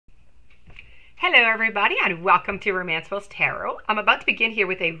Hello everybody and welcome to Romanceful Tarot. I'm about to begin here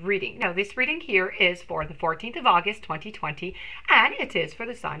with a reading. Now this reading here is for the 14th of August 2020 and it is for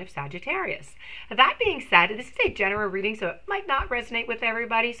the sign of Sagittarius. That being said, this is a general reading so it might not resonate with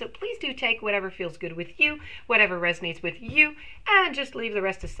everybody, so please do take whatever feels good with you, whatever resonates with you, and just leave the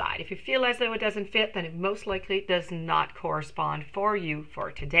rest aside. If you feel as though it doesn't fit, then it most likely does not correspond for you for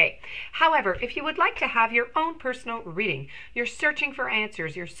today. However, if you would like to have your own personal reading, you're searching for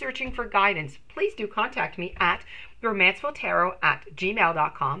answers, you're searching for guidance, please do contact me at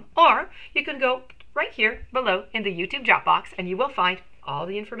romancefulltarot@gmail.com, or you can go right here below in the YouTube drop box and you will find all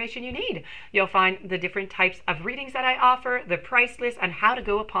the information you need. You'll find the different types of readings that I offer, the price list, and how to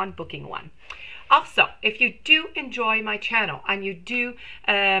go upon booking one. Also, if you do enjoy my channel and you do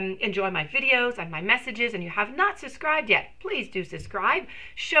enjoy my videos and my messages and you have not subscribed yet, please do subscribe.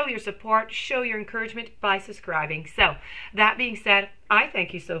 Show your support, show your encouragement by subscribing. So, that being said, I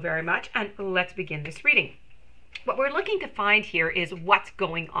thank you so very much and let's begin this reading. What we're looking to find here is what's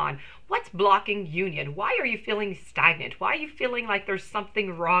going on. What's blocking union? Why are you feeling stagnant? Why are you feeling like there's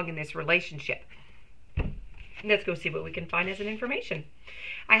something wrong in this relationship? Let's go see what we can find as an information.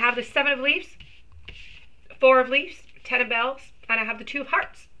 I have the 7 of Leaves, 4 of Leaves, 10 of Bells, and I have the 2 of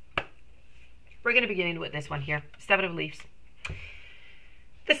Hearts. We're going to begin with this one here, 7 of Leaves.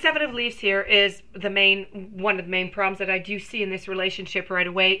 The 7 of Leaves here is one of the main problems that I do see in this relationship right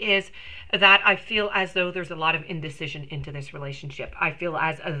away is that I feel as though there's a lot of indecision into this relationship. I feel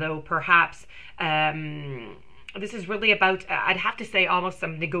as though perhaps this is really about, I'd have to say, almost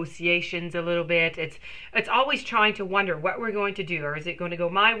some negotiations a little bit. It's always trying to wonder what we're going to do. Or is it going to go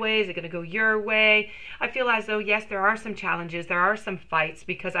my way? Is it going to go your way? I feel as though, yes, there are some challenges. There are some fights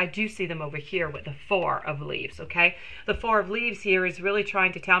because I do see them over here with the 4 of Leaves, okay? The 4 of Leaves here is really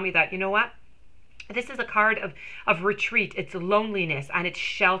trying to tell me that, you know what? This is a card of retreat. It's loneliness and it's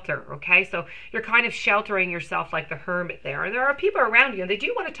shelter, okay? So you're kind of sheltering yourself like the hermit there. And there are people around you and they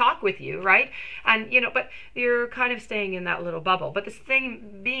do want to talk with you, right? And, but you're kind of staying in that little bubble. But this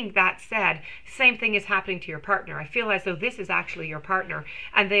thing being that said, same thing is happening to your partner. I feel as though this is actually your partner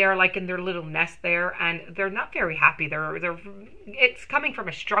and they are like in their little nest there and they're not very happy. It's coming from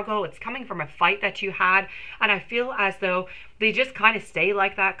a struggle. It's coming from a fight that you had. And I feel as though they just kind of stay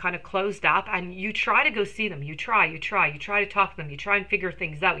like that, kind of closed up, and you try to go see them. You try to talk to them. You try and figure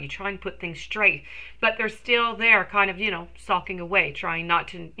things out. You try and put things straight, but they're still there kind of, sulking away, trying not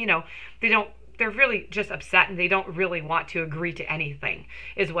to, they're really just upset and they don't really want to agree to anything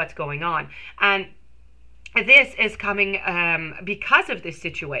is what's going on. And this is coming because of this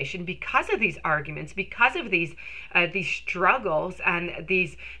situation, because of these arguments, because of these struggles and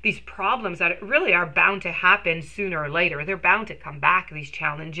these problems that really are bound to happen sooner or later. They're bound to come back, these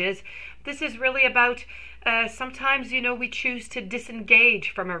challenges. This is really about sometimes, we choose to disengage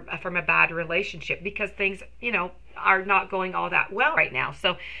from a bad relationship because things, are not going all that well right now.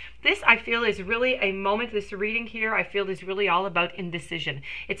 So this, I feel, is really a moment, this reading here, I feel is really all about indecision.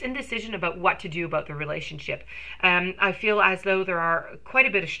 It's indecision about what to do about the relationship. I feel as though there are quite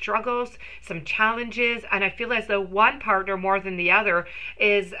a bit of struggles, some challenges, and I feel as though one partner more than the other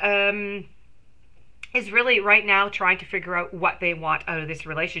is really right now trying to figure out what they want out of this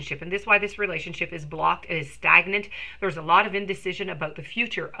relationship. And this is why this relationship is blocked, it is stagnant. There's a lot of indecision about the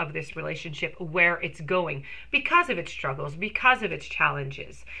future of this relationship, where it's going, because of its struggles, because of its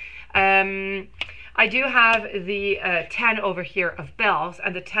challenges. I do have the 10 over here of Bells,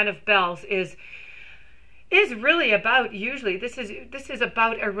 and the 10 of Bells is really about, usually this is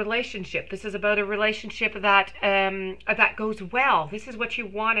about a relationship. This is about a relationship that that goes well. This is what you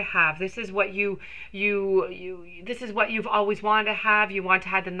want to have. This is what this is what you've always wanted to have. You want to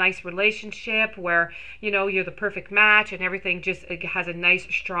have the nice relationship where you're the perfect match and everything just has a nice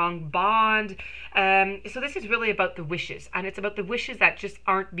strong bond. So this is really about the wishes, and it's about the wishes that just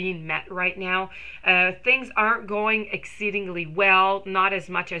aren't being met right now. Things aren't going exceedingly well, not as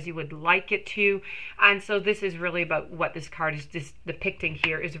much as you would like it to, and so this is really about what this card is just depicting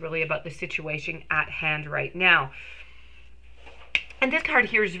here, is really about the situation at hand right now. And this card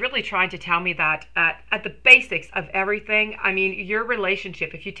here is really trying to tell me that at the basics of everything, I mean, your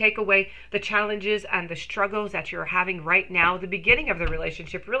relationship, if you take away the challenges and the struggles that you're having right now, the beginning of the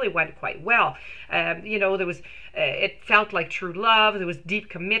relationship really went quite well. There was, it felt like true love. There was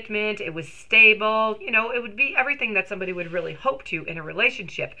deep commitment. It was stable. It would be everything that somebody would really hope to in a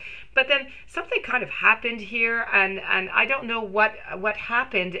relationship. But then something kind of happened here, and I don't know what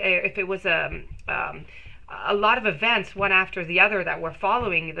happened, if it was a lot of events one after the other that were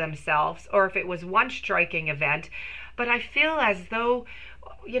following themselves, or if it was one striking event. But I feel as though,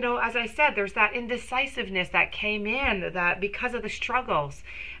 as I said, there's that indecisiveness that came in, that because of the struggles.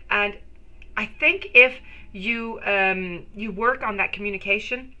 And I think if you you work on that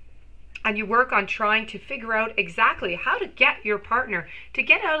communication, and you work on trying to figure out exactly how to get your partner to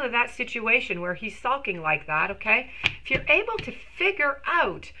get out of that situation where he's sulking like that, okay? If you're able to figure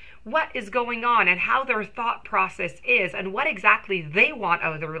out what is going on and how their thought process is and what exactly they want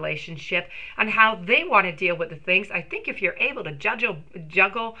out of the relationship and how they want to deal with the things, I think if you're able to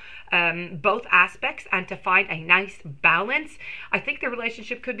juggle both aspects and to find a nice balance, I think the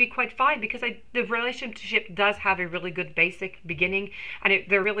relationship could be quite fine, because the relationship does have a really good basic beginning, and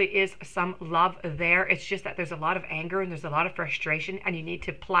there really is some love there. It's just that there's a lot of anger and there's a lot of frustration, and you need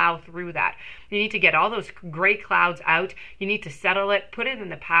to plow through that. You need to get all those gray clouds out. You need to settle it, put it in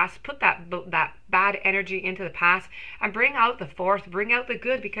the past, put that bad energy into the past, and bring out the fourth, bring out the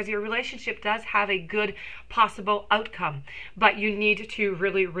good, because your relationship does have a good possible outcome. But you need to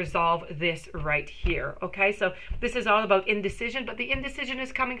really resolve this right here, okay? So this is all about indecision, but the indecision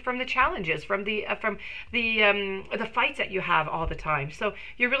is coming from the challenges, from the fights that you have all the time. So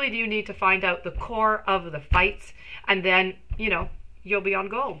you really do need to find out the core of the fights, and then, you know, you'll be on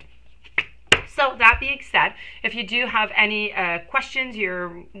gold. So that being said, if you do have any questions,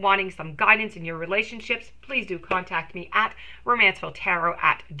 you're wanting some guidance in your relationships, please do contact me at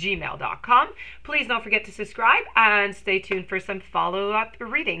romancefulltarot@gmail.com. Please don't forget to subscribe and stay tuned for some follow-up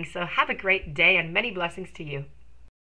readings. So have a great day and many blessings to you.